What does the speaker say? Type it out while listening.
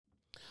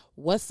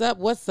What's up?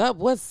 What's up?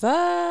 What's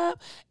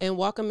up? And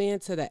welcome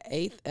into the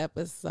eighth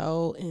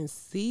episode in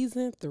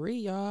season 3,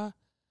 y'all.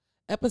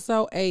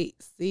 Episode 8,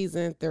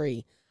 season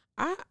 3.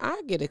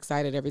 I get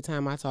excited every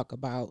time I talk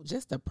about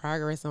just the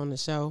progress on the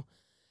show.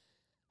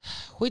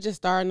 We just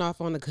starting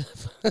off on the good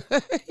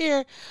foot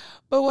here.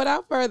 But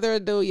without further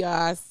ado,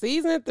 y'all,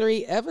 season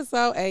 3,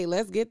 episode 8.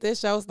 Let's get this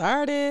show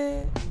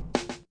started.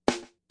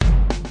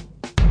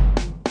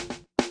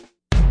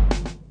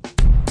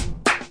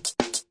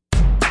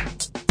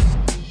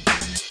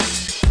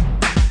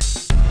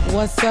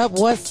 What's up?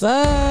 What's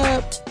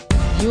up?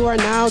 You are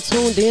now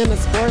tuned in to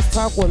Sports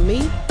Talk with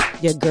me,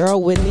 your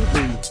girl Whitney B.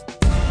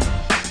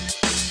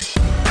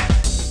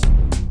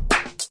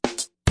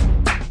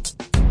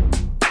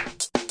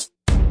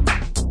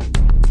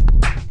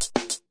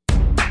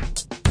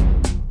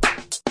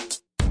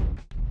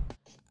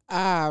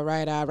 All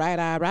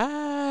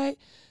right.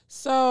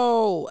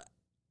 So,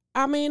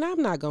 I'm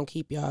not going to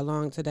keep y'all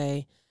long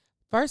today.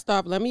 First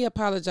off, let me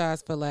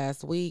apologize for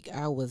last week.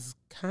 I was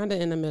kind of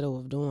in the middle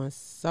of doing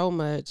so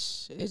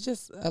much. It's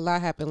just a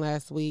lot happened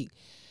last week,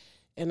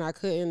 and I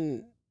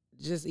couldn't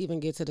just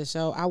even get to the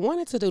show. I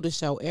wanted to do the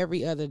show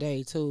every other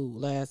day, too,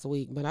 last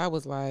week, but I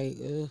was like,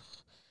 ugh.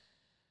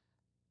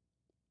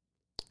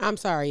 I'm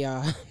sorry,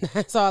 y'all.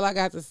 That's all I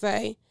got to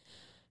say,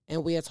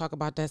 and we'll talk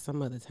about that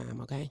some other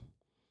time, okay?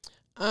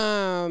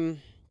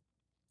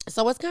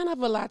 So it's kind of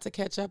a lot to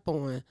catch up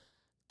on.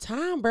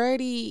 Tom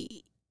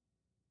Brady,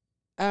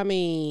 my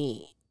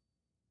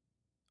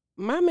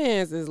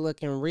man's is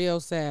looking real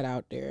sad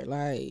out there.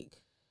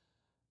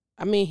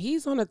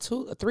 He's on a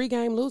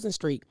 3-game losing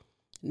streak.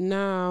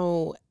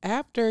 Now,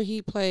 after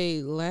he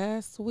played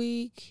last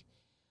week,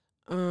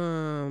 it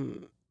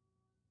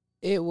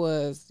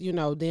was,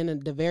 then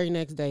the very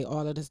next day,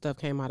 all of the stuff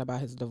came out about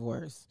his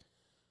divorce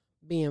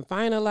being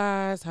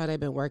finalized, how they've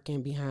been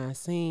working behind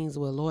scenes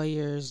with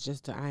lawyers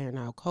just to iron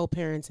out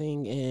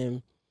co-parenting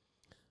and,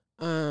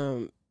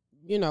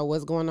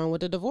 what's going on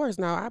with the divorce.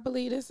 Now, I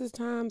believe this is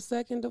Tom's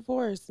second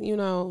divorce. He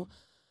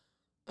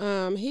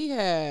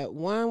had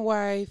one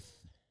wife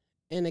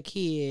and a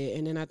kid,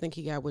 and then I think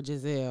he got with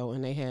Giselle,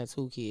 and they had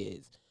 2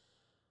 kids.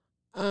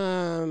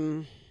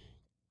 I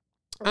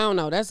don't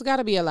know. That's got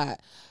to be a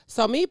lot.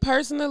 So me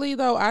personally,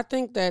 though, I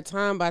think that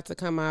Tom about to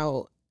come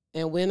out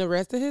and win the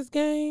rest of his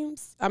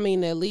games. At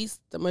least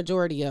the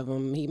majority of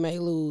them. He may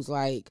lose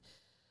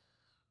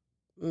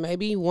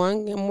maybe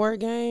 1 more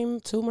game,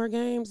 2 more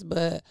games,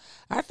 but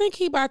I think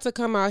he about to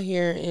come out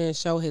here and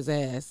show his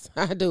ass.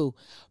 I do,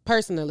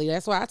 personally.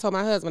 That's why I told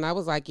my husband, I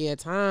was like, yeah,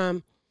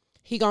 Tom,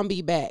 he gonna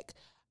be back.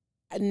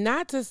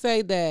 Not to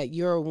say that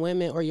your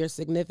women or your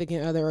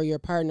significant other or your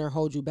partner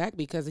hold you back,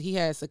 because he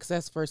had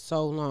success for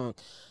so long.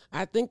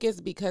 I think it's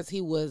because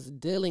he was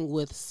dealing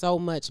with so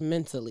much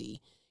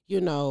mentally.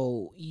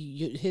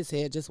 His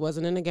head just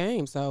wasn't in the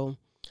game. So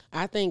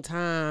I think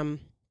Tom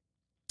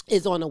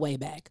is on the way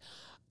back.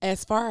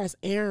 As far as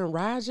Aaron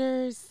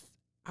Rodgers,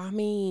 I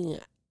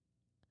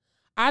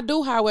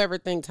do, however,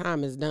 think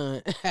Tom is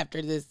done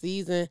after this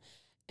season.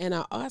 And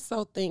I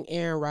also think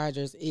Aaron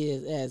Rodgers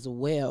is as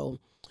well.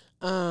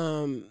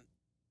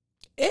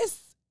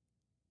 It's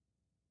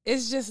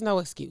just no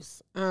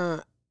excuse.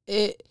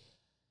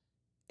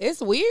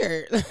 It's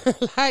weird.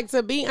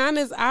 To be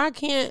honest, I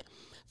can't.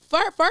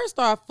 First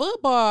off,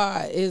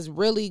 football is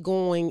really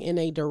going in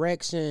a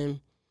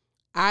direction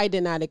I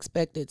did not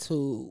expect it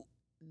to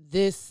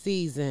this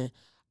season.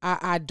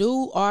 I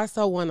do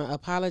also want to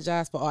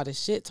apologize for all the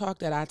shit talk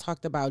that I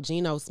talked about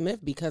Geno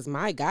Smith, because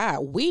my God,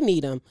 we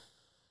need him.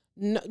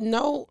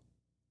 No,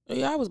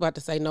 I was about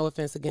to say no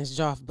offense against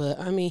Joff, but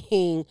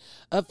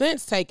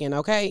offense taken,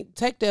 okay?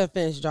 Take the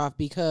offense, Joff,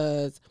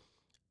 because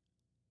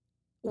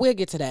we'll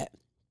get to that.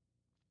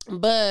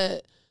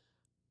 But,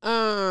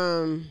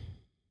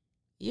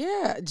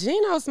 yeah,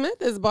 Geno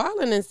Smith is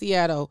balling in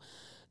Seattle.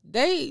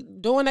 They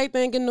doing their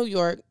thing in New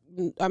York.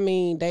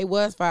 They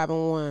was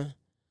 5-1.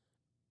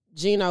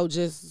 Geno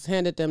just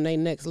handed them their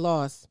next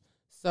loss.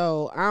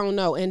 So, I don't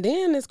know. And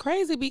then it's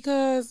crazy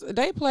because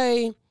they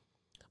play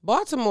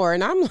Baltimore,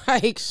 and I'm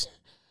like,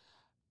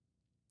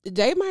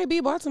 they might be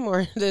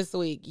Baltimore this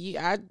week.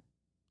 I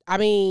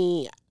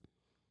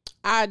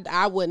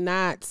would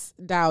not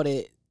doubt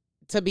it,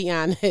 to be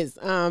honest.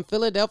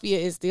 Philadelphia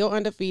is still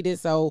undefeated,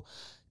 so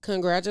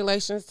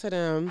congratulations to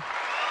them.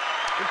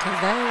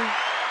 Because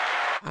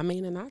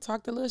and I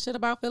talked a little shit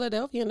about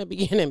Philadelphia in the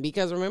beginning,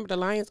 because remember the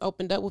Lions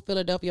opened up with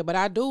Philadelphia, but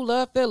I do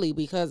love Philly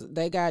because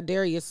they got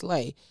Darius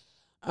Slay.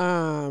 So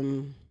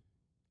I'm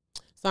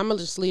gonna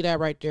just leave that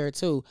right there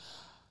too.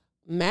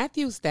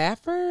 Matthew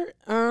Stafford,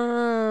 we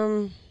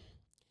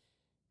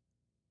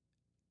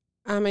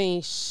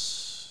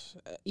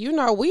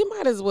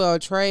might as well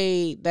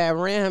trade that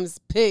Rams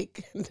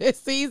pick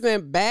this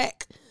season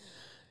back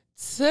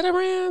to the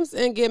Rams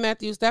and get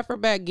Matthew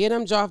Stafford back, get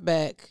him Joff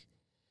back.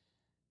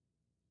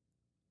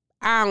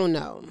 I don't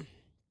know.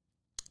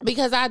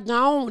 Because I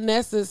don't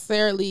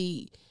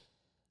necessarily...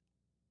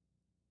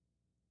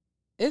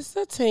 It's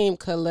a team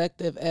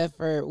collective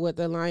effort with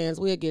the Lions.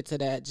 We'll get to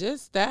that.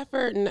 Just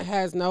Stafford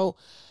has no...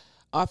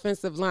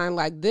 offensive line.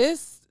 Like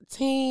this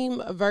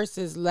team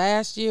versus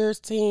last year's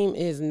team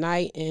is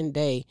night and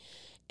day.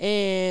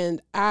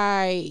 And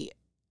I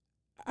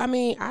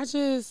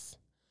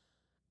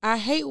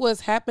hate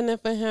what's happening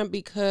for him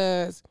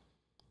because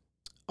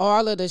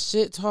all of the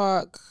shit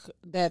talk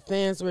that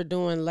fans were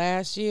doing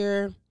last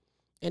year,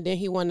 and then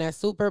he won that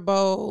Super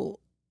Bowl,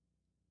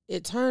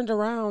 it turned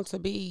around to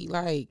be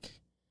like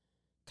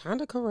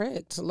kind of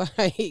correct.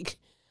 Like,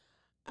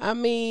 I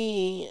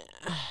mean,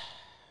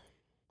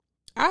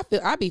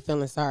 I be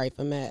feeling sorry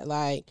for Matt.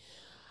 Like,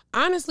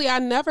 honestly, I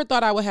never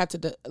thought I would have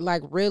to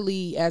like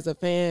really, as a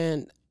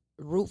fan,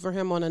 root for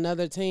him on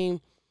another team.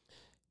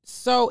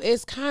 So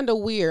it's kind of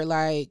weird.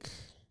 Like,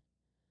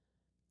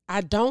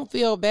 I don't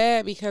feel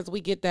bad because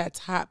we get that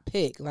top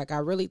pick. Like, I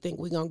really think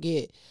we're going to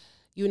get,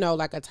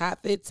 like a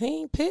top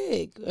 15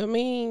 pick. I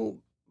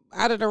mean,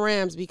 out of the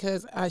Rams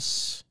because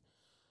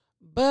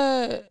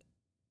but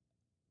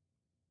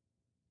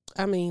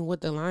I mean, with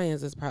the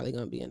Lions, it's probably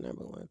going to be a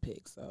number 1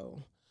 pick.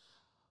 So,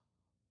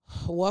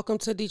 welcome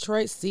to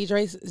Detroit,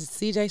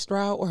 CJ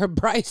Stroud or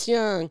Bryce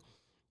Young.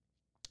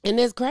 And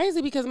it's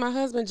crazy because my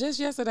husband just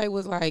yesterday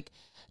was like,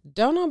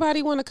 don't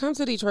nobody want to come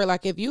to Detroit.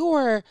 Like, if you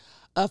were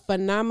a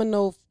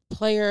phenomenal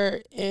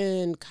player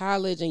in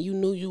college and you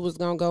knew you was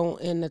going to go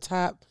in the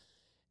top,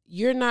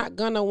 you're not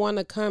going to want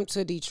to come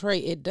to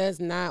Detroit. It does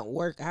not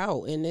work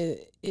out. And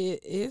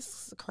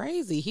it's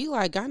crazy. He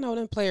like, I know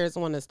them players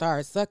want to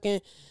start sucking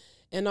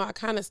and all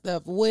kind of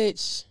stuff,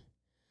 which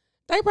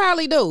they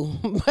probably do,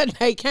 but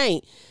they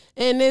can't.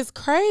 And it's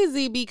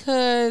crazy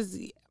because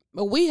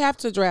we have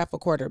to draft a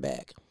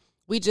quarterback.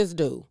 We just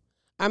do.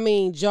 I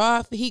mean,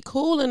 Joff, he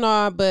cool and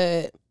all,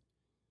 but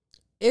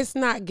it's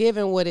not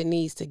giving what it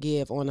needs to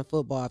give on the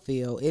football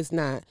field. It's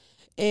not.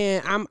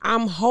 And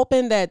I'm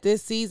hoping that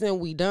this season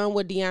we done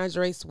with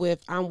DeAndre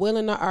Swift. I'm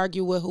willing to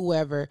argue with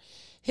whoever.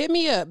 Hit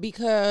me up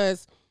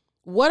because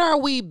what are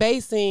we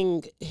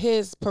basing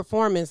his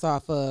performance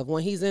off of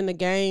when he's in the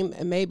game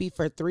and maybe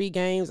for 3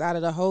 games out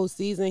of the whole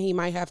season, he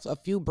might have a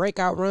few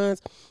breakout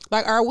runs.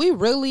 Like, are we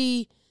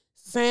really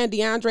saying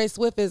DeAndre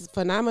Swift is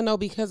phenomenal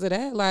because of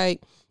that?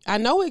 Like, I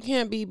know it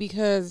can't be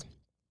because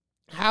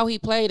how he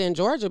played in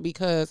Georgia,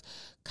 because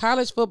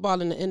college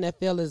football in the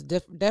NFL is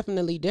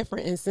definitely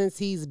different. And since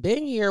he's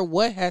been here,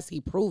 what has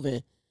he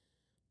proven?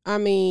 I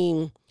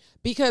mean,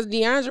 because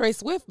DeAndre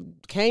Swift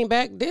came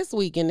back this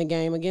week in the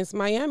game against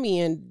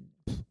Miami and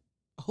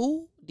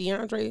who?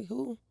 DeAndre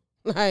who?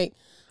 Like,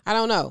 I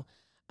don't know.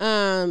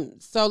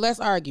 So let's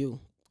argue.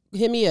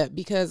 Hit me up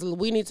because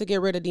we need to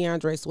get rid of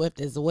DeAndre Swift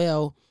as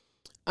well.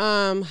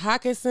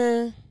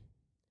 Hockenson,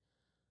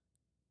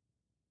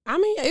 I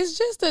mean, it's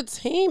just a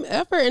team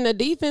effort and the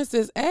defense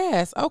is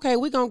ass. Okay,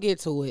 we're going to get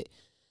to it.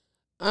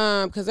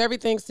 Because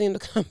everything seemed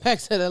to come back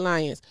to the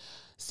Lions.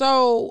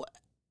 So,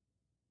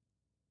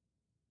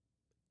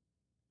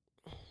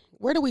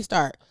 where do we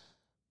start?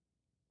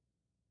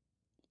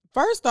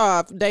 First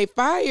off, they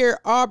fired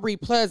Aubrey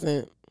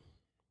Pleasant,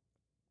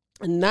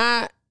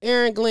 not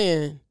Aaron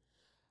Glenn.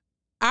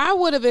 I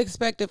would have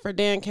expected for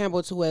Dan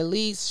Campbell to at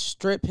least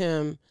strip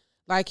him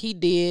like he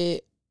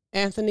did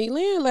Anthony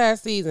Lynn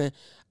last season.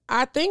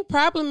 I think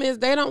problem is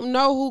they don't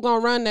know who going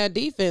to run that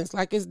defense.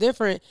 Like, it's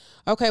different.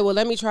 Okay, well,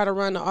 let me try to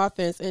run the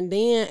offense. And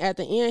then at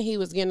the end, he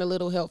was getting a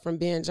little help from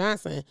Ben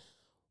Johnson,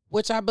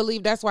 which I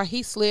believe that's why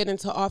he slid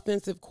into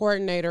offensive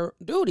coordinator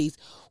duties,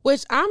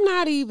 which I'm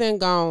not even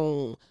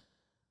going to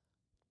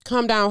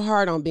come down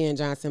hard on Ben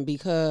Johnson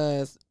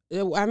because,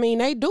 I mean,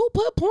 they do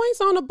put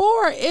points on the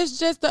board. It's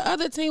just the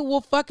other team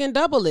will fucking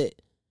double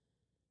it.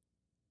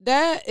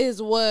 That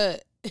is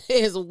what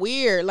is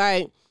weird.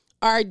 Like,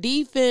 our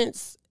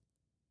defense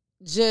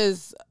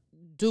just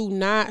do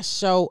not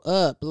show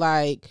up.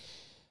 Like,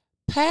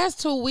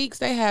 past 2 weeks,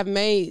 they have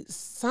made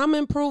some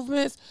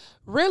improvements,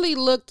 really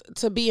looked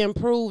to be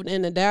improved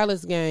in the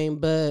Dallas game,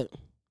 but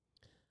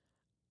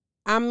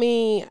I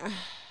mean,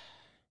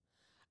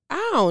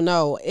 I don't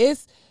know.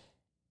 It's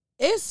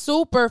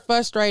super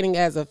frustrating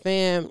as a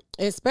fan,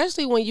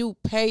 especially when you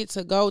pay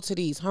to go to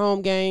these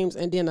home games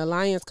and then the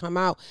Lions come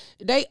out.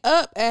 They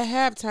up at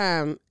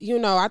halftime.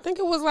 I think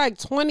it was like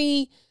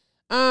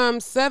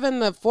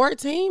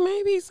 7-14,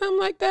 maybe something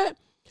like that.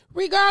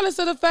 Regardless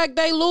of the fact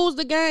they lose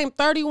the game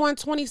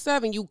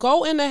 31-27, you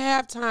go into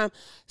halftime,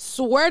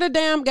 swear to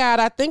damn God,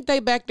 I think they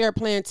back there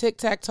playing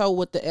tic-tac-toe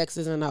with the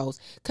X's and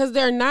O's because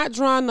they're not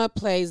drawing up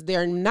plays.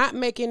 They're not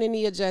making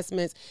any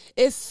adjustments.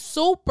 It's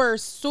super,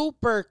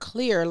 super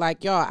clear.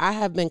 Like, y'all, I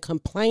have been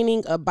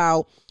complaining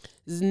about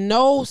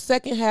no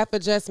second half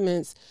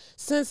adjustments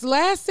since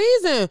last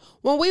season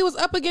when we was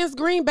up against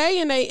Green Bay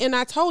and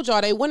I told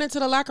y'all they went into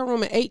the locker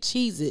room and ate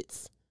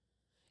Cheez-Its.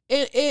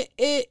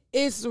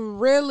 It's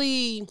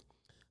really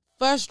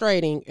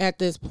frustrating at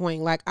this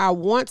point. Like, I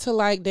want to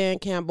like Dan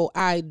Campbell.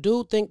 I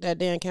do think that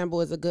Dan Campbell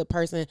is a good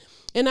person.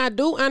 And I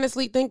do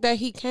honestly think that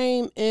he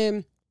came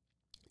and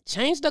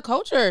changed the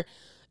culture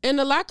in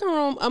the locker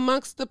room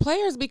amongst the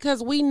players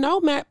because we know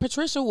Matt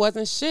Patricia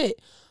wasn't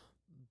shit.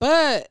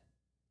 But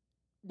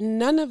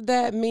none of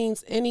that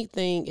means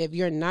anything if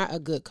you're not a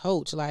good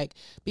coach. Like,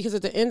 because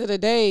at the end of the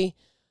day,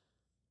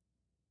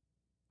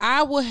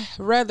 I would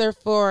rather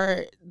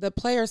for the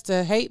players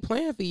to hate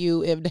playing for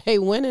you if they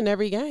win in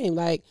every game.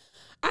 Like,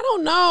 I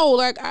don't know.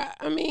 Like,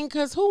 I mean,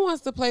 because who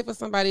wants to play for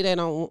somebody they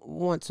don't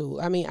want to?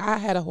 I mean, I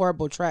had a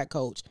horrible track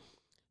coach.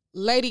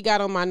 Lady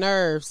got on my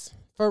nerves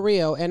for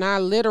real. And I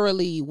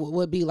literally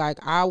would be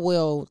like, I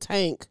will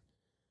tank.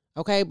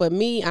 Okay. But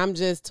me, I'm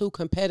just too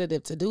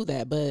competitive to do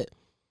that. But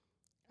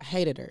I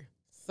hated her.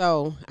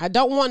 So I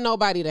don't want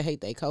nobody to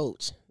hate their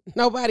coach.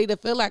 Nobody to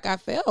feel like I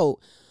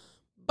felt.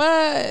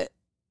 But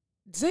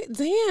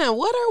damn,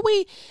 what are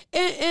we?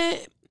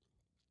 And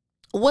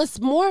what's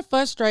more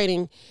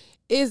frustrating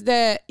is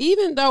that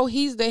even though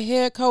he's the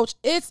head coach,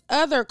 it's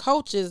other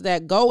coaches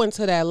that go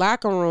into that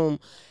locker room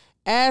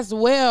as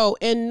well.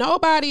 And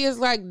nobody is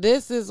like,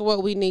 this is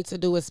what we need to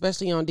do,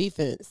 especially on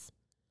defense.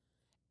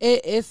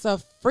 It's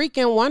a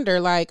freaking wonder.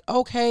 Like,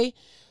 okay,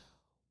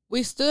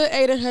 we stood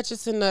Aiden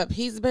Hutchinson up.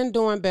 He's been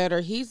doing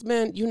better. He's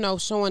been,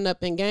 showing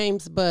up in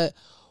games. But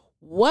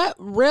what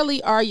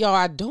really are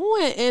y'all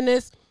doing? And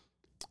it's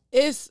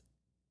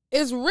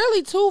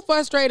really too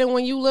frustrating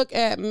when you look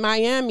at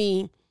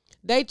Miami.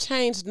 They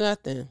changed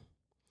nothing.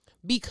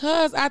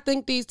 Because I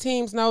think these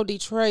teams know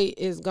Detroit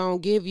is going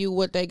to give you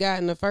what they got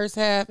in the first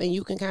half, and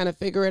you can kind of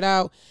figure it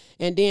out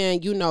and then,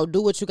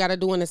 do what you got to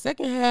do in the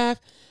second half.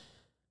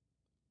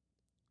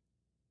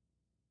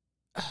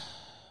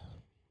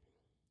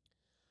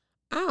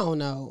 I don't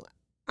know.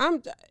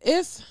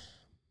 It's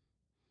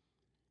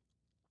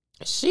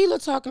Sheila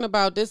talking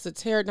about this a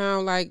tear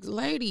down, like,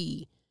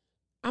 lady.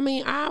 I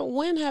mean,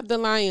 when have the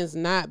Lions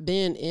not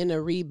been in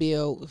a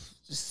rebuild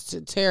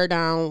to tear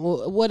down?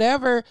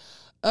 Whatever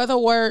other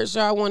words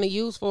y'all want to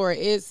use for it,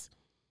 it's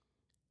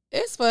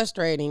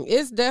frustrating.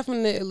 It's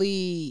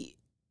definitely,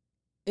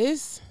 I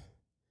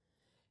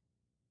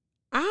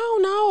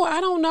don't know. I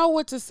don't know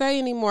what to say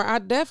anymore. I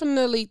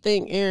definitely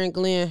think Aaron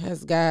Glenn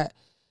has got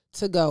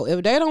to go.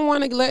 If they don't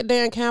want to let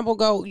Dan Campbell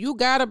go, you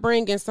got to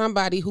bring in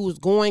somebody who's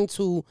going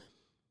to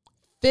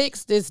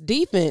fix this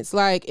defense.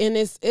 Like, and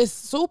it's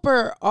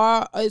super,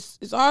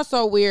 it's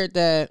also weird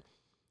that,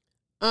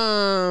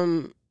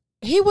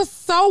 he was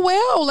so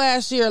well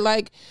last year.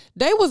 Like,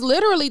 they was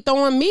literally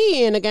throwing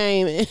me in the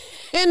game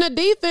and the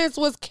defense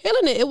was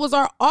killing it. It was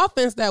our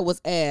offense that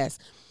was ass.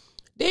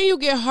 Then you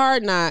get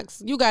Hard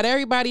Knocks. You got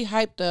everybody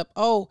hyped up.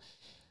 Oh,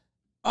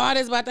 all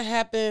this about to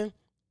happen.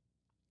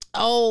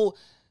 Oh,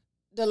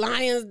 the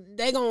Lions,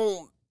 they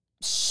gonna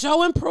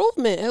show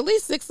improvement. At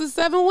least 6 or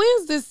 7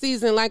 wins this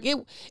season. Like,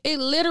 it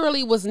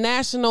literally was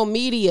national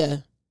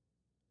media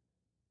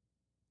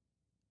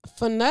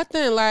for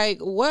nothing. Like,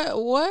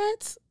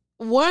 what?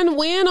 One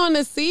win on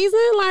the season?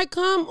 Like,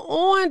 come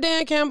on,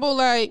 Dan Campbell.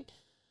 Like,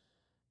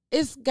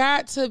 it's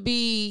got to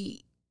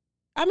be.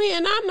 I mean,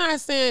 and I'm not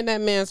saying that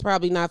man's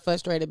probably not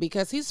frustrated,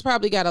 because he's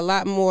probably got a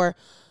lot more,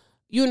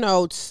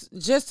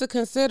 just to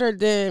consider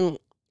than,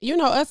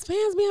 us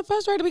fans being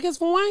frustrated, because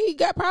for one, he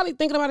got probably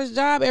thinking about his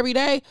job every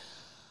day.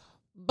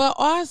 But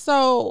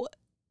also,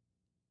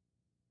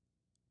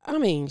 I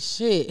mean,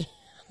 shit.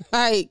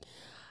 Like,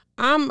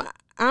 I'm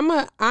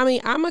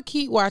gonna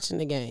keep watching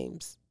the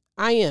games.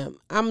 I am.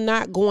 I'm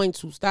not going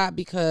to stop,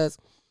 because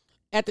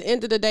at the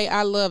end of the day,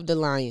 I love the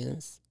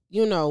Lions,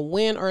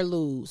 win or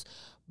lose.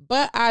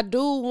 But I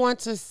do want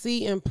to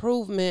see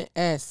improvement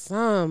at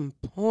some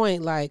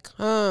point. Like,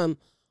 come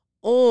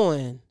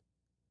on.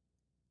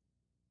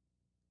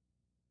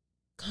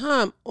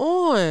 Come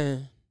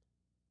on.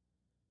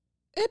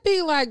 It'd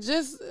be like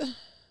just,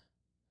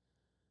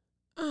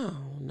 I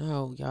don't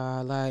know,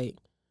 y'all. Like,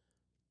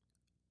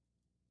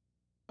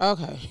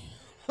 okay.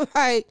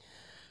 Like,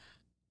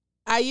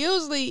 I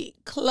usually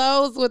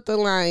close with the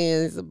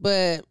Lions,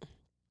 but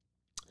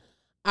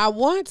I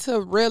want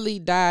to really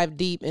dive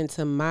deep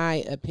into my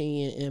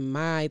opinion and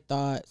my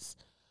thoughts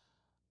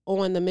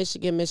on the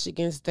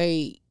Michigan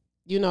State,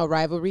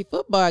 rivalry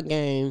football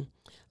game.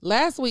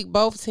 Last week,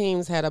 both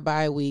teams had a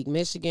bye week.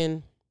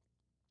 Michigan,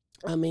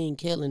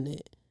 killing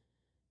it.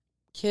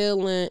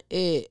 Killing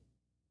it.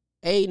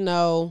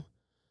 8-0.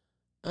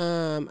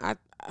 I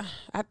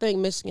think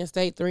Michigan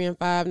State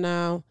 3-5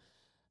 now.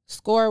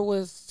 Score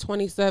was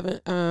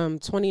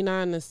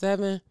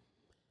 29-7.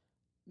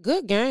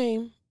 Good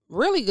game.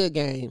 Really good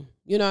game.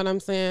 You know what I'm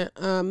saying?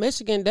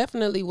 Michigan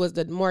definitely was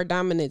the more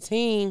dominant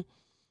team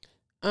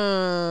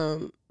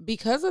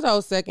because of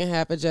those second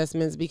half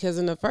adjustments. Because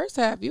in the first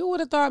half, you would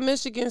have thought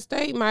Michigan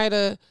State might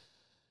have,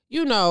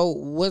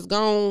 was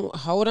going to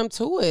hold them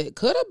to it.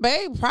 Could have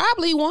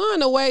probably won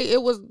the way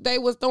they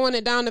was throwing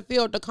it down the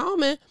field to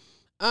Coleman.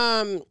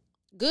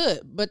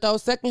 Good. But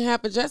those second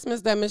half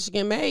adjustments that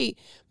Michigan made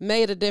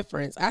a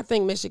difference. I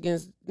think Michigan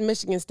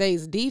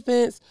State's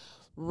defense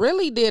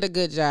really did a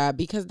good job,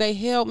 because they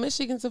held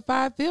Michigan to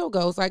 5 field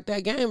goals. Like,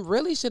 that game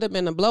really should have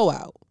been a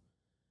blowout.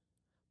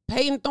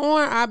 Peyton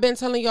Thorne, I've been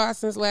telling y'all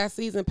since last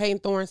season, Peyton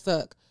Thorne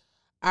suck.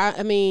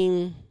 I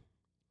mean,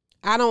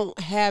 I don't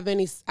have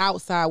any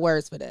outside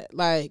words for that.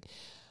 Like,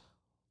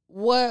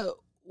 what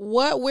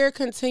we're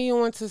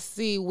continuing to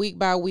see week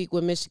by week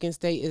with Michigan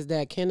State is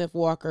that Kenneth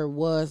Walker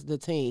was the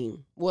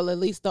team. Well, at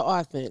least the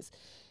offense.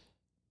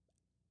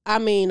 I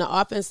mean, the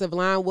offensive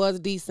line was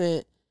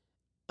decent,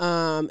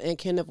 and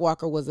Kenneth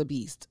Walker was a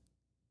beast.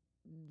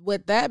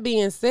 With that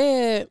being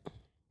said,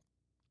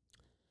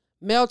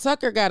 Mel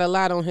Tucker got a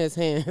lot on his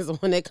hands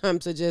when it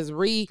comes to just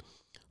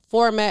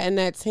reformatting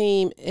that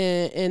team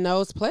and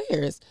those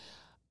players.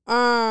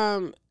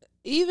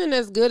 Even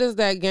as good as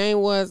that game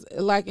was,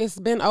 like, it's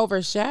been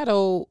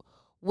overshadowed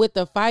with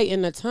the fight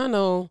in the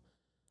tunnel.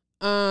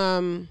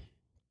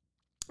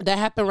 That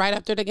happened right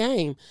after the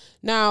game.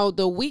 Now,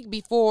 the week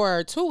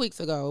before, 2 weeks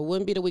ago, it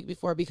wouldn't be the week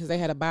before because they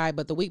had a bye,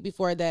 but the week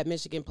before that,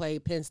 Michigan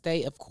played Penn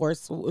State, of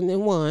course, and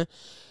then won.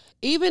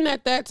 Even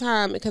at that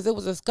time, because it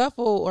was a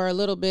scuffle or a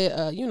little bit,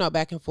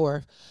 back and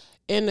forth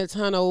in the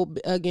tunnel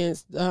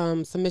against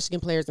some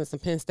Michigan players and some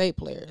Penn State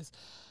players.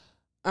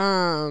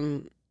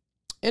 And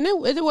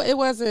it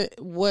wasn't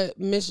what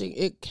Michigan,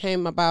 it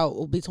came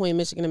about between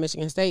Michigan and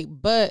Michigan State,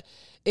 but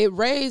it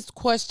raised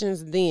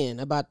questions then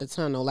about the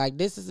tunnel. Like,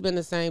 this has been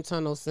the same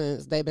tunnel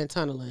since they've been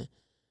tunneling.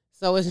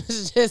 So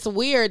it's just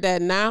weird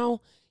that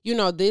now,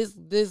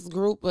 this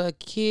group of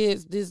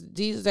kids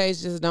these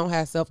days just don't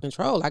have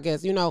self-control. I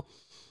guess,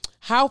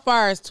 how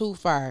far is too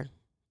far?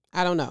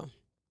 I don't know.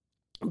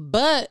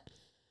 But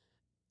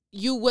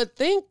you would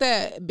think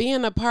that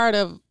being a part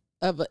of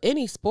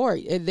any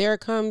sport, there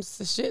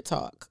comes shit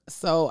talk.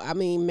 So, I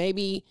mean,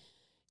 maybe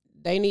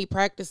they need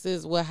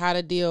practices with how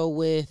to deal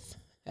with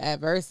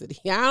adversity.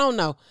 I don't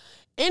know.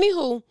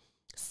 Anywho,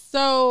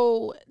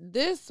 so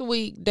this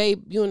week they,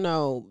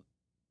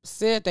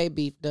 said they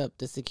beefed up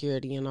the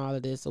security and all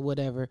of this or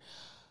whatever.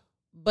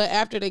 But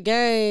after the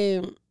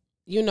game,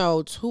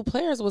 2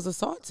 players was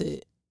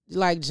assaulted,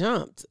 like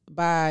jumped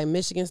by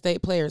Michigan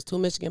State players, 2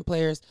 Michigan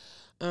players,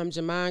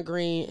 Jamon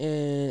Green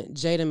and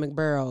Jaden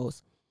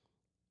McBurrows.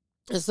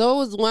 And so it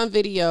was one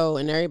video,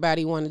 and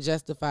everybody wanted to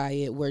justify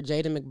it, where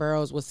Jaden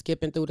McBurrows was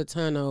skipping through the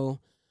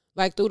tunnel,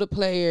 like through the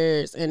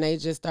players, and they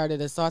just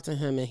started assaulting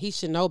him, and he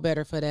should know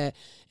better for that,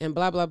 and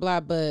blah, blah,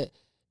 blah. But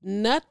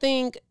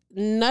nothing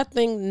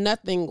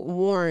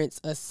warrants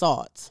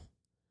assault.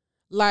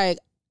 Like,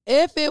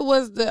 if it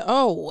was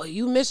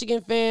you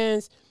Michigan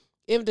fans,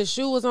 if the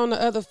shoe was on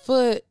the other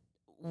foot,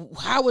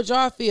 how would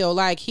y'all feel?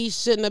 Like, he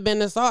shouldn't have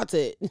been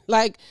assaulted.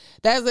 Like,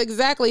 that's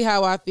exactly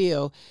how I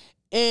feel.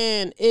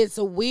 And it's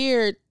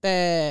weird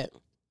that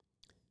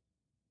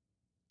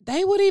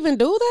they would even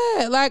do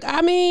that. Like,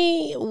 I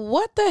mean,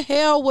 what the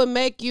hell would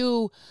make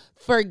you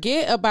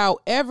forget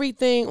about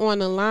everything on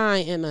the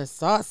line and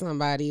assault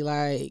somebody?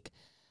 Like,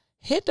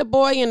 hit the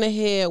boy in the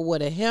head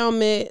with a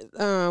helmet.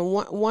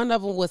 One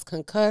of them was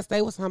concussed.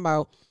 They was talking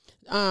about,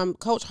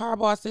 Coach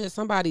Harbaugh said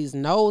somebody's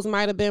nose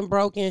might have been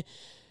broken.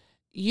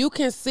 You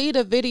can see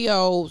the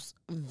videos,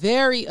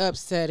 very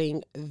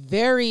upsetting,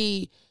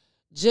 very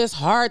just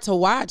hard to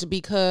watch,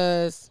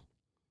 because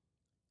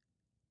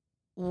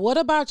what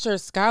about your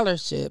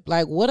scholarship?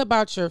 Like, what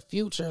about your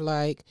future?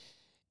 Like,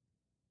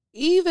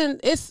 even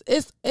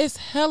it's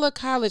hella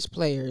college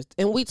players,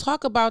 and we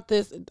talk about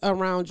this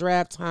around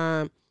draft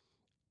time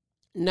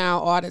now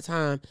all the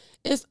time.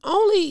 It's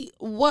only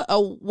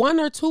a 1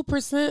 or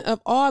 2%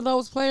 of all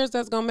those players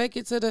that's gonna make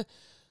it to the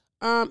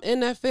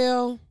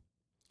NFL.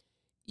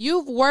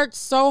 You've worked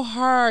so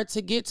hard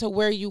to get to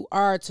where you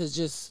are to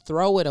just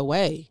throw it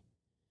away.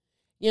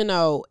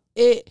 It's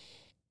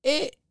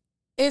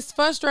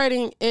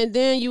frustrating, and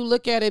then you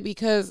look at it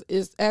because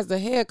it's, as the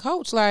head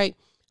coach, like,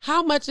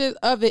 how much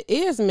of it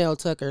is Mel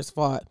Tucker's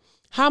fault?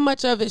 How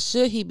much of it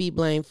should he be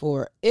blamed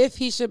for, if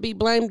he should be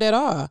blamed at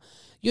all?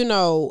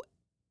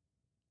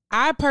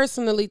 I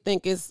personally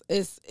think it's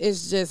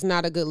just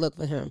not a good look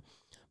for him.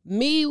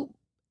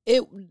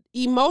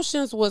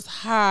 Emotions was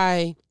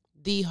high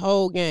the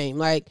whole game.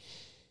 Like,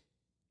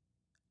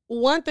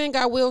 one thing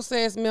I will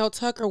say is Mel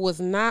Tucker was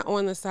not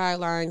on the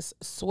sidelines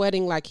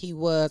sweating like he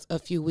was a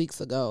few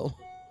weeks ago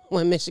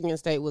when Michigan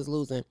State was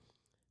losing.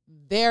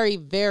 Very,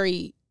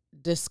 very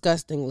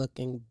disgusting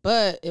looking,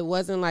 but it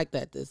wasn't like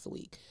that this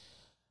week.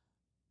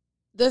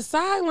 The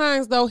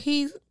sidelines, though,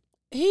 he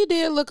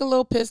did look a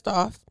little pissed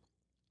off.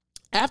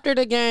 After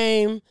the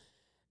game,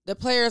 the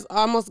players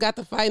almost got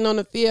to fighting on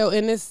the field,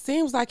 and it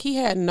seems like he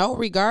had no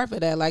regard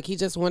for that. Like, he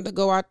just wanted to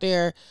go out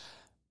there,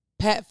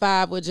 pat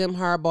 5 with Jim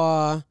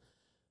Harbaugh,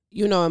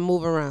 and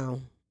move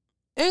around.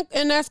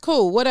 And that's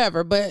cool,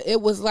 whatever. But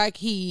it was like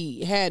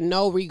he had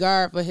no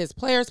regard for his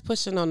players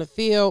pushing on the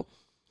field,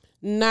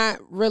 not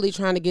really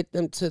trying to get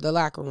them to the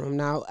locker room.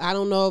 Now, I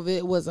don't know if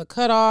it was a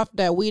cutoff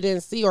that we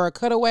didn't see or a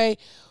cutaway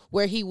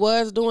where he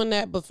was doing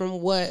that, but from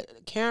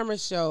what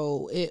cameras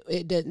show,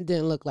 it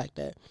didn't look like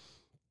that.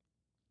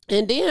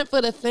 And then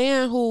for the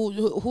fan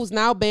who's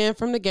now banned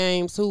from the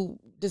games, who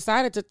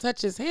decided to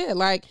touch his head,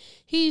 like,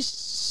 he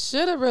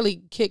should have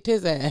really kicked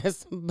his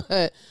ass.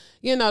 But,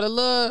 the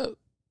little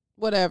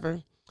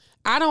whatever.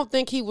 I don't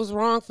think he was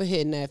wrong for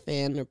hitting that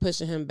fan or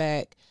pushing him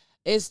back.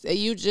 It's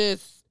you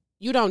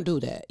don't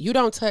do that. You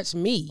don't touch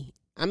me.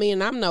 I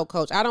mean, I'm no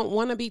coach. I don't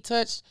want to be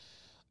touched.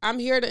 I'm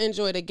here to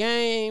enjoy the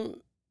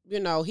game.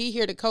 He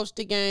here to coach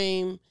the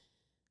game.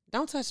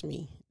 Don't touch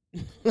me.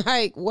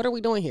 Like, what are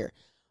we doing here?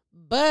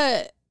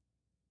 But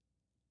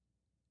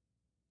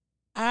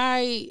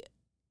I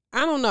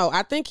don't know.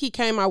 I think he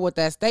came out with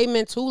that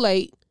statement too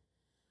late.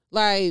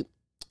 Like,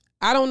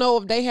 I don't know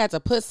if they had to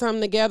put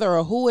something together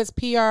or who is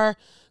PR,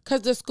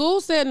 because the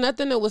school said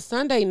nothing. It was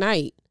Sunday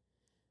night.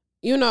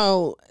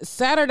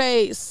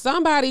 Saturday,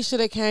 somebody should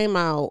have came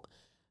out.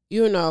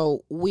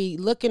 We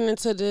looking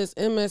into this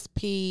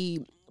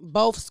MSP,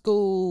 both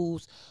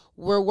schools.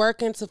 We're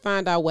working to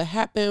find out what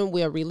happened.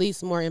 We'll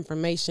release more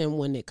information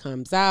when it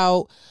comes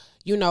out.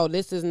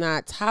 This is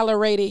not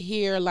tolerated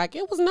here. Like,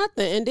 it was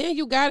nothing. And then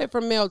you got it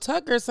from Mel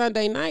Tucker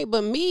Sunday night.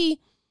 But me,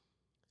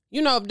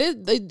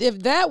 if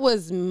that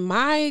was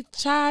my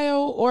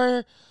child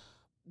or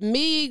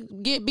me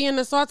being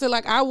assaulted,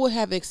 like, I would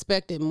have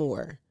expected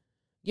more,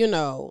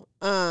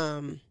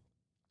 and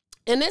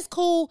it's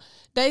cool.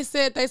 They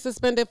said they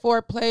suspended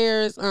 4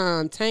 players,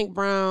 Tank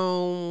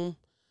Brown,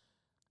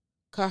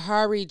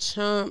 Kahari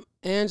Chump,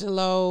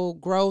 Angelo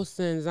Gross,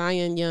 and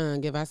Zion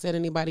Young. If I said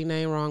anybody's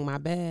name wrong, my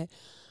bad.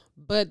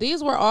 But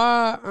these were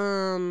all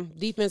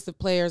defensive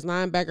players,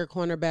 linebacker,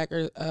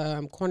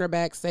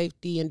 cornerback,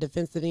 safety, and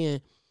defensive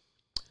end.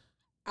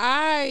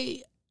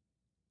 I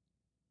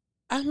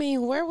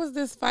mean, where was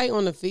this fight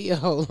on the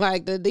field?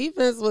 Like, the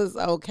defense was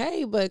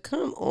okay, but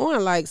come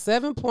on, like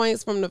 7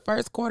 points from the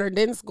first quarter,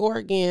 didn't score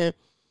again.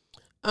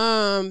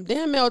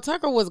 Then Mel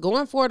Tucker was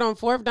going for it on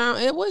 4th down.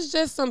 It was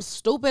just some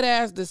stupid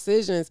ass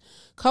decisions,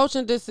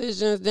 coaching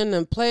decisions. Then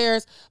the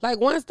players, like,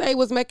 once they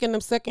was making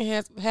them second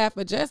half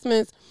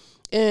adjustments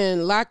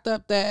and locked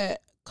up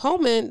that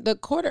Coleman,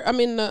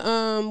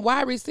 the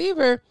wide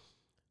receiver.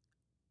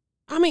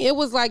 I mean, it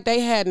was like they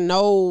had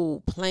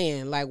no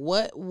plan. Like,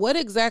 what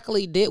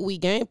exactly did we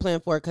game plan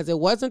for? Because it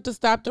wasn't to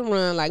stop the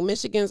run. Like,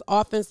 Michigan's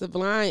offensive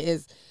line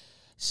is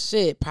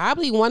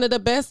probably one of the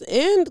best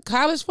in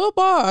college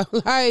football.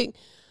 Like,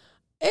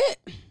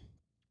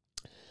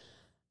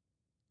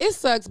 it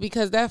sucks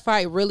because that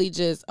fight really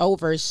just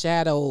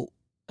overshadowed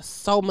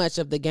so much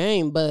of the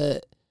game.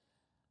 But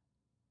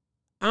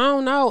I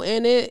don't know,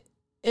 and they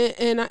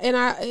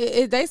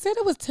said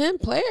it was 10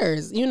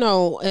 players,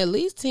 at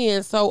least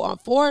 10. So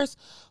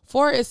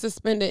four is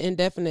suspended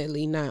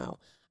indefinitely now.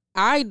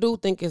 I do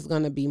think it's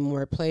going to be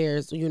more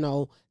players.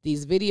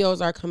 These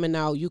videos are coming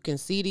out. You can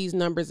see these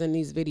numbers in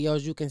these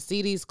videos. You can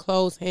see these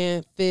closed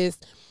hand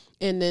fists.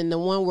 And then the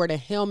one where the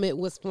helmet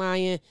was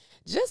flying,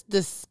 just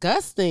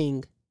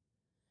disgusting.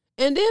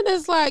 And then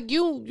it's like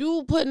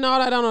you putting all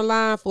that on the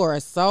line for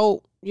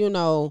assault,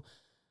 I'm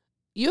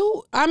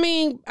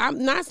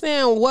not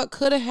saying what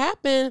could have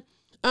happened.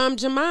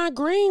 Jamon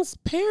Green's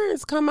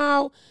parents come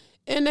out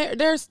and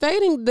they're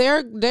stating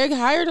they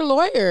hired a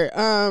lawyer.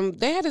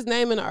 They had his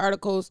name in the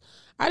articles.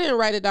 I didn't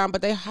write it down,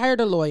 but they hired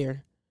a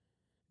lawyer.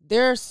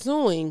 They're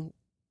suing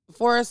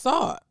for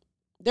assault.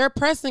 They're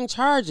pressing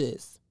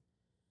charges.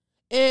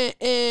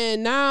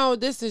 And now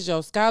this is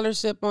your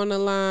scholarship on the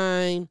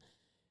line.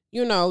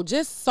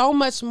 Just so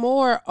much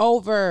more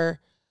over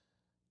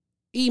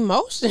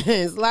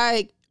emotions.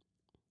 Like,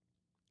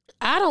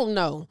 I don't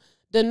know.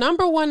 The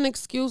number one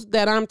excuse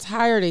that I'm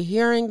tired of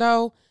hearing,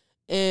 though,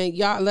 and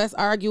y'all, let's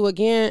argue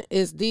again,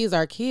 is these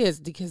are kids,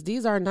 because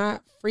these are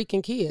not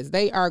freaking kids.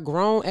 They are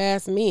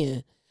grown-ass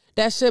men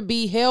that should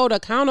be held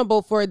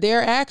accountable for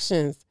their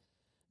actions.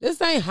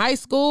 This ain't high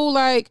school.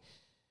 Like,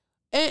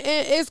 and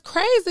it's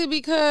crazy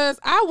because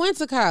I went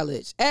to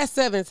college at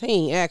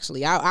 17,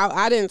 actually.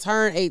 I didn't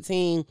turn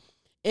 18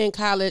 in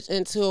college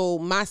until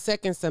my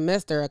second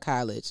semester of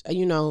college.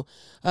 Some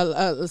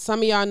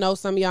of y'all know,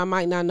 some of y'all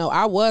might not know,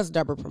 I was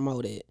double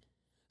promoted.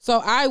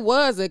 So I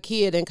was a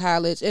kid in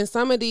college, and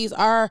some of these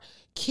are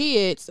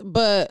kids,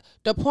 but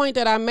the point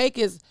that I make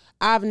is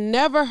I've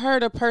never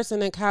heard a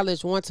person in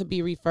college want to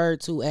be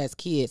referred to as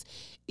kids.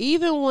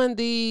 Even when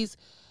these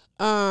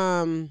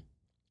college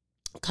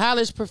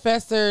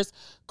professors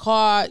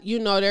call,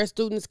 their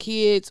students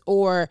kids,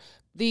 or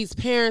these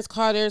parents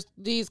call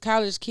these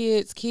college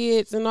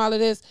kids and all of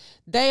this,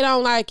 they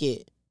don't like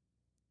it.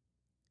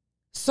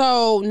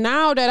 So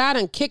now that I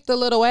done kicked a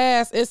little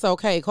ass, it's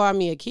okay, call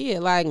me a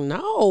kid. Like,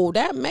 no,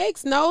 that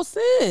makes no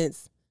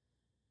sense.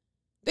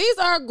 These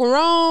are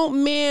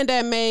grown men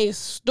that made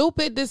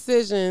stupid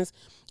decisions,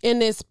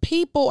 and there's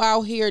people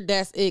out here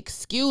that's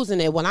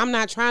excusing it. Well, I'm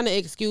not trying to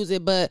excuse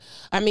it, but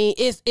I mean,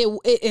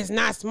 it's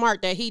not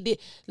smart that he did.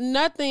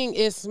 Nothing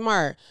is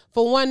smart.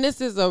 For one, this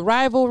is a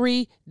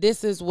rivalry.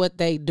 This is what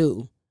they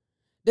do.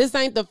 This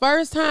ain't the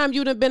first time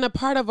you'd have been a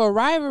part of a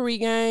rivalry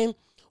game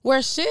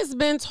where shit's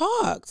been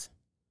talked.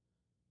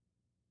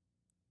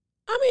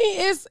 I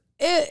mean,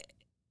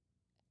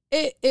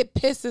 it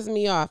pisses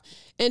me off.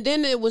 And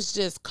then it was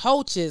just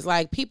coaches,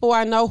 like people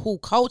I know who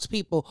coach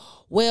people.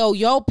 Well,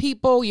 your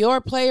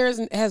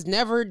players has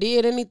never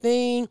did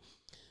anything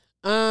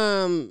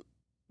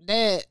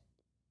that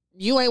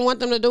you ain't want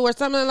them to do or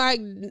something.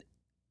 Like,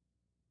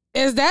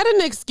 is that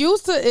an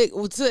excuse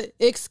to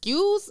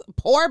excuse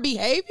poor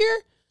behavior?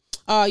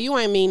 You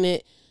ain't mean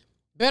it.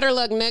 Better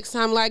luck next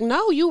time. Like,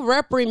 no, you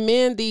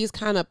reprimand these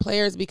kind of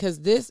players,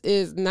 because this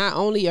is not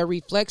only a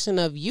reflection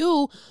of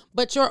you,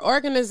 but your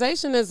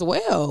organization as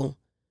well.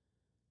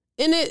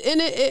 And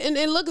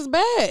it looks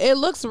bad. It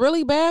looks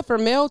really bad for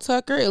Mel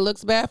Tucker. It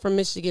looks bad for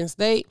Michigan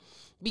State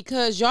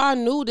because y'all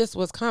knew this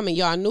was coming.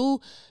 Y'all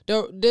knew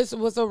this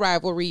was a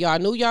rivalry. Y'all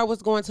knew y'all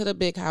was going to the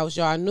big house.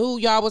 Y'all knew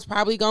y'all was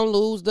probably gonna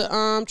lose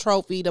the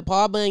trophy to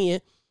Paul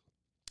Bunyan.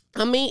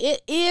 I mean,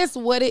 it is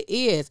what it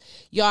is.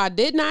 Y'all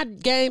did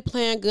not game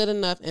plan good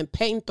enough, and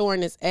Peyton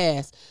Thorne is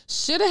ass.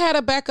 Should have had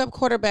a backup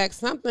quarterback,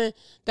 something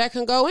that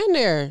can go in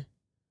there.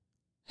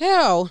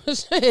 Hell,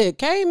 shit,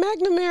 Kane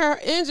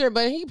McNamara injured,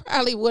 but he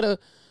probably would have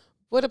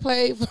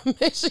played for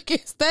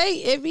Michigan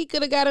State if he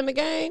could have got in the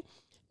game.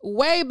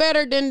 Way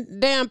better than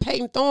damn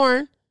Peyton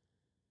Thorne.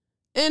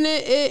 And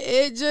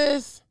it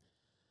just,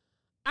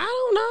 I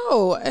don't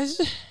know.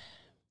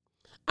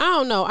 I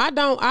don't know.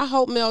 I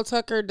hope Mel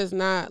Tucker does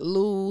not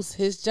lose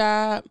his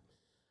job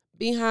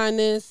behind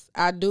this.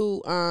 I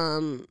do.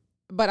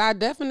 But I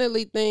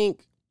definitely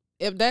think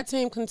if that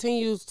team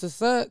continues to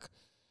suck,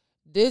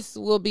 this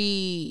will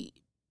be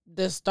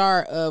the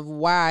start of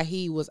why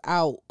he was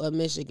out of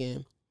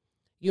Michigan,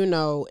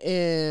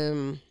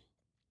 and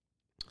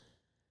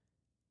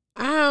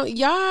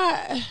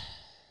I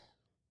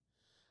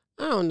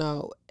don't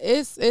know.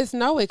 It's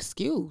no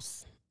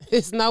excuse.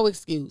 It's no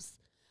excuse.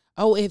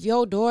 Oh, if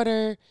your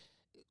daughter,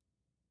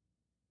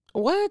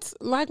 what?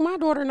 Like my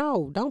daughter,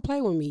 no, don't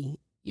play with me.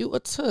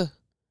 Y'all,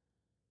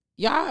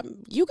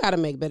 you got to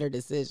make better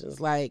decisions.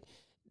 Like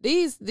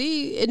and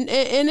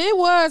it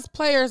was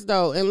players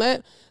though, and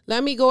let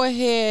me go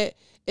ahead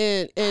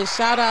and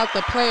shout out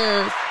the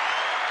players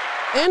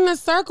in the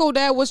circle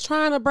that was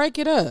trying to break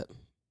it up.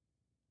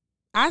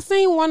 I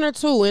seen one or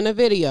two in a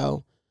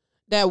video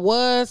that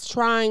was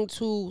trying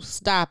to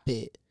stop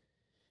it.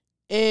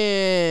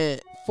 And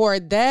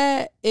for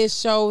that, it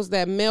shows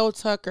that Mel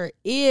Tucker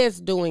is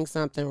doing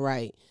something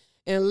right.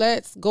 And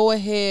let's go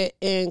ahead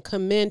and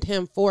commend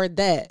him for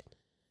that.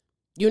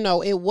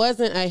 It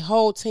wasn't a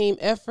whole team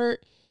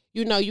effort.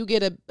 You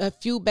get a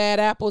few bad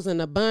apples in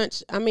a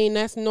bunch. I mean,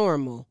 that's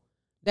normal.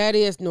 That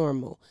is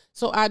normal.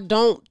 So I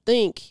don't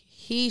think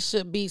he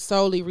should be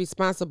solely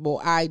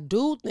responsible. I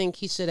do think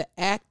he should have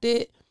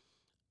acted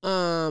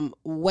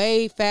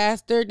way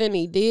faster than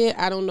he did.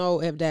 I don't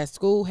know if that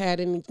school had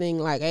anything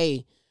like,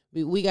 hey,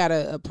 we got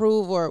to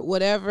approve or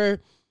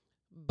whatever.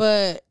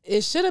 But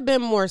it should have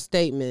been more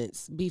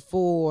statements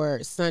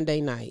before Sunday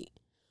night.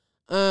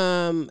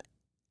 I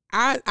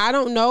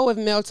don't know if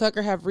Mel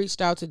Tucker have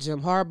reached out to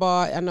Jim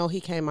Harbaugh. I know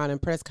he came out in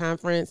press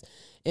conference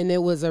and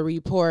it was a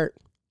report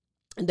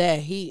that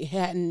he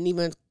hadn't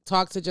even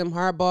talked to Jim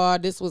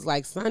Harbaugh. This was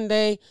like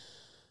Sunday,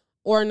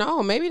 or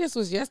no, maybe this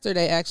was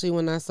yesterday actually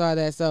when I saw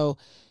that. So,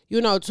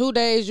 2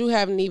 days you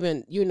haven't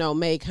even,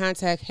 made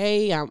contact.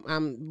 Hey,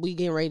 we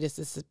getting ready to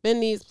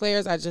suspend these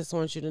players. I just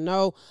want you to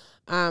know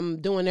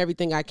I'm doing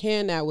everything I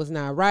can. That was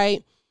not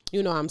right.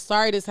 I'm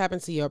sorry this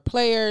happened to your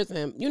players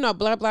and,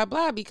 blah, blah,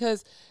 blah,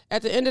 because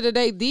at the end of the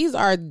day, these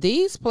are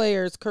these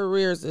players'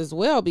 careers as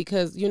well,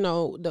 because,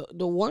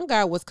 the one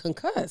guy was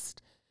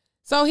concussed.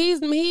 So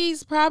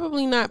he's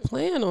probably not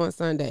playing on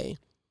Sunday.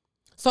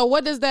 So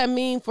what does that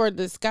mean for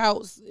the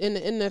scouts in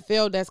the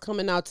NFL that's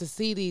coming out to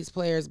see these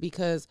players?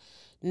 Because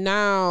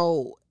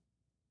now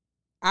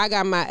I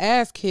got my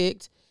ass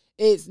kicked.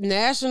 It's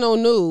national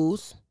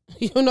news.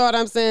 You know what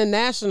I'm saying?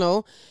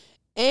 National.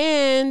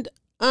 And,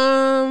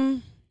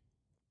 I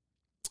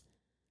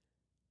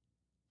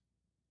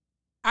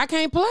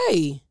can't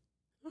play.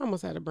 I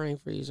almost had a brain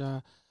freeze,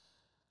 y'all.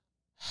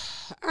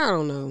 I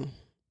don't know.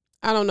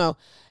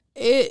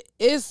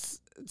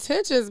 It's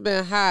tension's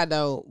been high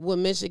though with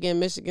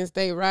Michigan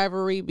State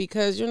rivalry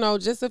because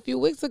just a few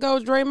weeks ago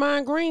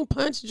Draymond Green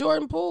punched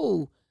Jordan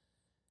Poole.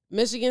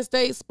 Michigan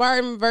State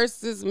Spartan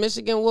versus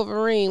Michigan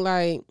Wolverine.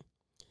 Like,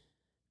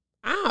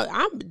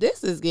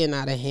 this is getting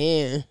out of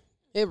hand.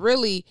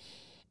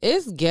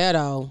 It's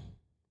ghetto,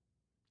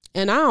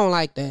 and I don't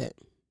like that.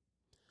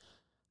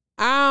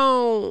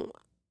 I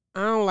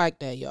don't like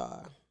that,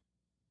 y'all.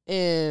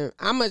 And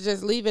I'm going to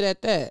just leave it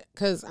at that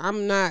because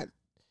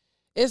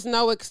it's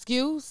no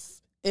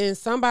excuse. And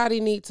somebody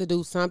needs to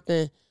do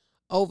something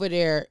over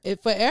there.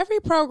 For every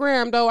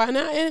program, though,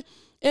 and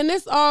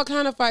this all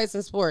kind of fights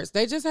in sports.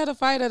 They just had a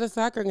fight at a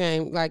soccer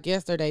game like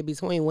yesterday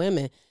between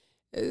women.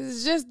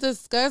 It's just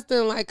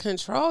disgusting. Like,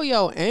 control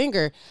your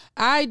anger.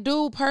 I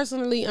do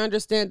personally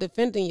understand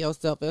defending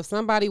yourself. If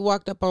somebody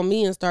walked up on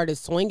me and started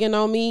swinging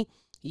on me,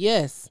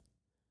 yes,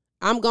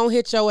 I'm going to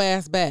hit your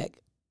ass back.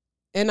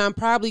 And I'm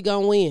probably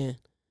going to win.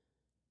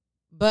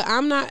 But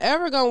I'm not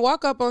ever going to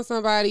walk up on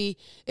somebody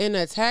and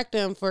attack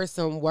them for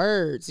some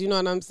words. You know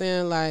what I'm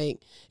saying?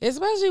 Like,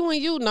 especially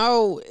when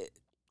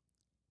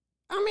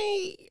I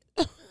mean,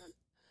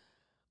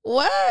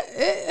 what?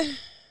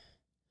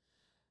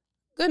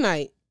 Good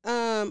night.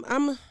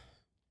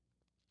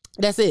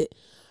 That's it.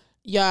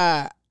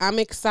 Yeah, I'm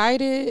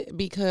excited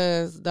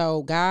because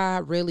though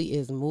God really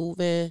is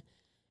moving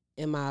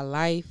in my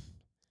life.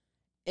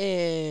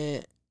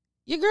 And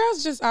your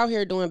girl's just out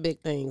here doing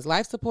big things.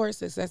 Life support,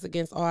 success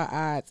against all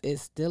odds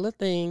is still a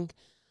thing.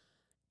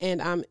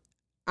 And I'm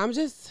on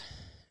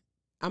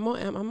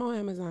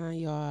Amazon,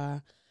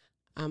 y'all.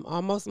 I'm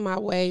almost on my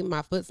way.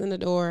 My foot's in the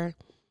door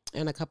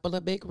and a couple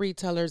of big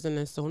retailers. And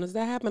as soon as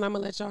that happens, I'm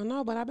going to let y'all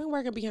know. But I've been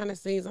working behind the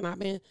scenes and I've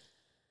been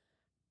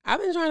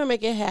trying to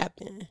make it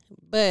happen.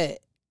 But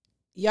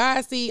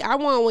y'all see, I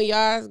want when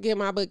y'all get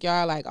my book,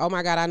 y'all like, oh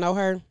my God, I know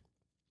her.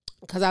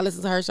 Because I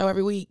listen to her show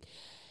every week.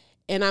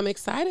 And I'm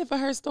excited for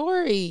her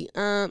story.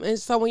 And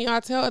so when y'all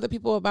tell other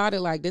people about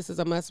it, like, this is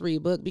a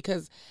must-read book,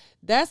 because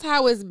that's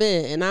how it's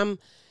been. And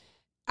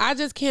I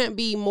just can't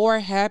be more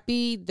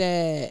happy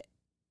that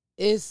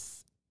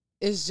it's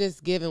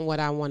just giving what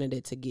I wanted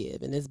it to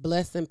give. And it's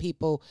blessing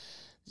people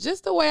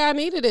just the way I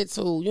needed it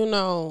to. You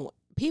know,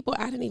 people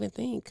I didn't even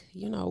think,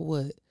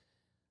 would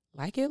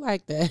like it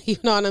like that. You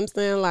know what I'm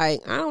saying?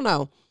 Like, I don't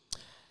know.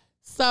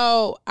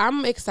 So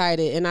I'm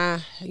excited, and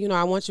I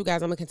want you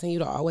guys, I'm going to continue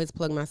to always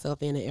plug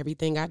myself in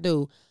everything I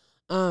do.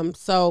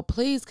 So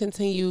please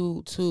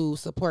continue to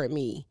support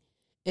me.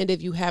 And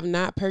if you have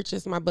not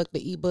purchased my book,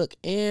 the ebook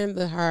and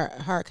the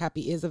hard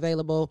copy is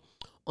available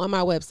on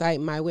my website,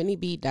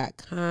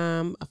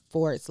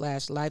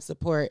 mywhitneyb.com/life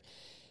support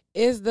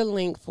is the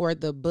link for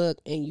the book.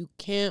 And you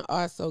can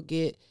also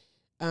get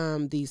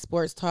the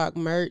Sports Talk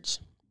merch.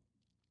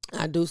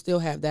 I do still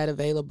have that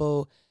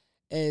available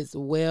as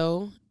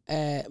well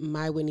at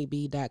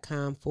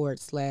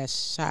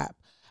mywhitneyb.com/shop.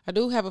 I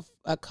do have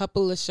a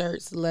couple of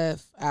shirts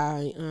left.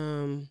 I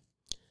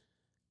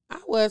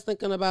was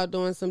thinking about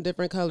doing some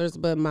different colors,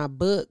 but my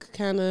book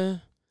kind of,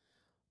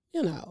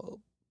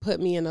 put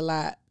me in the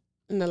line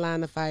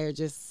of fire.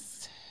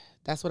 Just,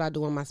 that's what I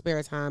do in my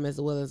spare time as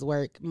well as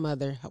work,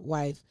 mother,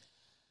 wife.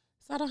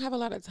 So I don't have a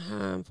lot of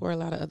time for a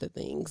lot of other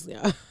things.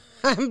 Yeah.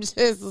 I'm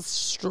just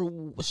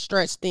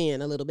stretched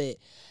thin a little bit.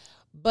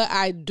 But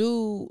I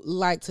do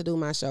like to do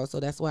my show, so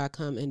that's why I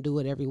come and do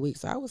it every week.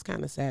 So I was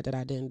kind of sad that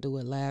I didn't do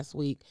it last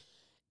week.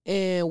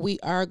 And we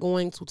are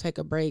going to take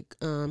a break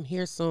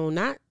here soon.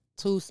 Not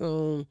too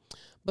soon,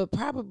 but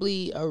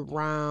probably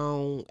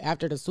around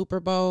after the Super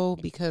Bowl,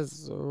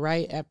 because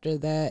right after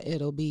that,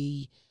 it'll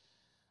be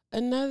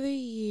another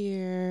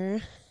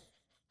year.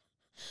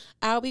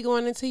 I'll be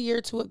going into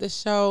year 2 of the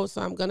show, so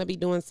I'm going to be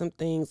doing some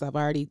things. I've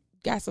already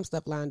got some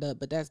stuff lined up,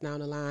 but that's down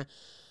the line.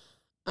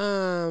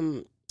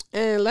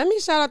 And let me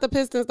shout out the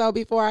Pistons, though,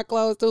 before I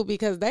close, too,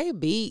 because they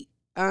beat,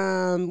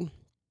 I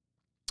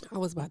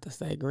was about to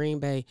say Green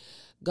Bay,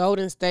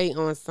 Golden State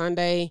on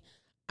Sunday.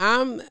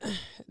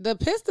 The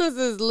Pistons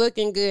is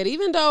looking good,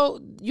 even though,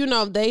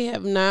 they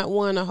have not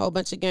won a whole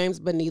bunch of games,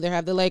 but neither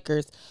have the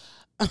Lakers.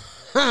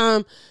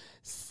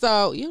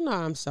 So,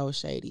 I'm so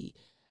shady.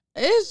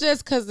 It's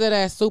just because of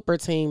that super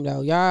team,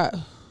 though. Y'all,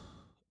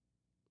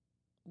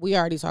 we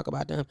already talk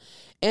about them.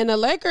 And the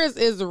Lakers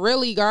is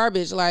really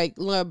garbage. Like,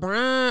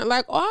 LeBron,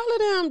 like, all of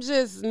them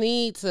just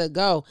need to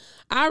go.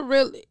 I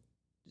really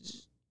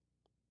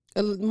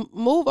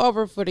move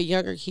over for the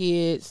younger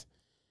kids,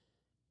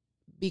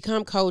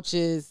 become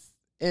coaches,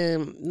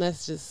 and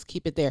let's just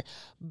keep it there.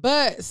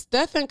 But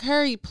Stephen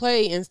Curry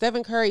and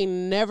Stephen Curry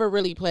never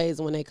really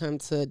plays when they come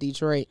to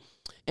Detroit.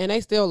 And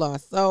they still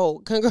lost.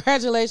 So,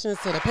 congratulations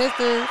to the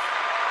Pistons.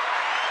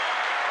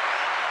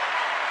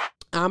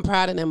 I'm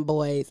proud of them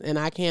boys, and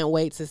I can't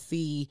wait to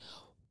see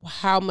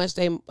how much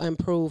they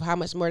improve, how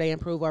much more they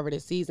improve over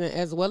the season,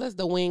 as well as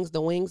the Wings. The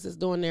Wings is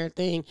doing their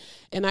thing,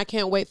 and I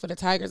can't wait for the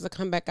Tigers to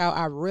come back out.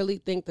 I really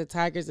think the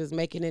Tigers is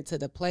making it to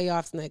the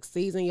playoffs next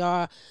season,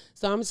 y'all.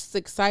 So I'm just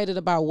excited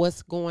about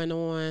what's going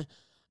on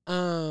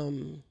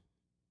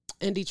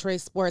in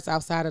Detroit sports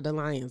outside of the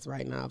Lions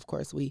right now. Of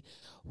course, we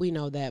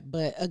know that.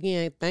 But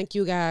again, thank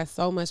you guys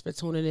so much for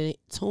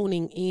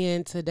tuning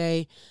in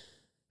today.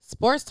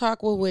 Sports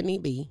Talk with Whitney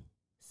B.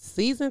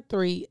 Season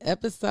 3,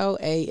 Episode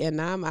 8, and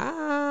I'm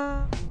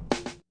out.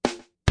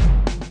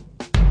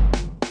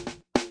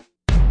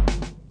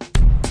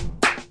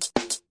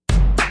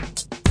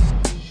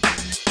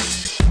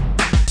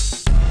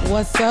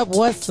 What's up?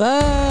 What's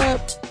up?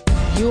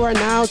 You are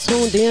now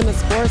tuned in to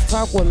Sports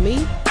Talk with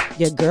me,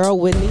 your girl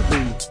Whitney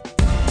B.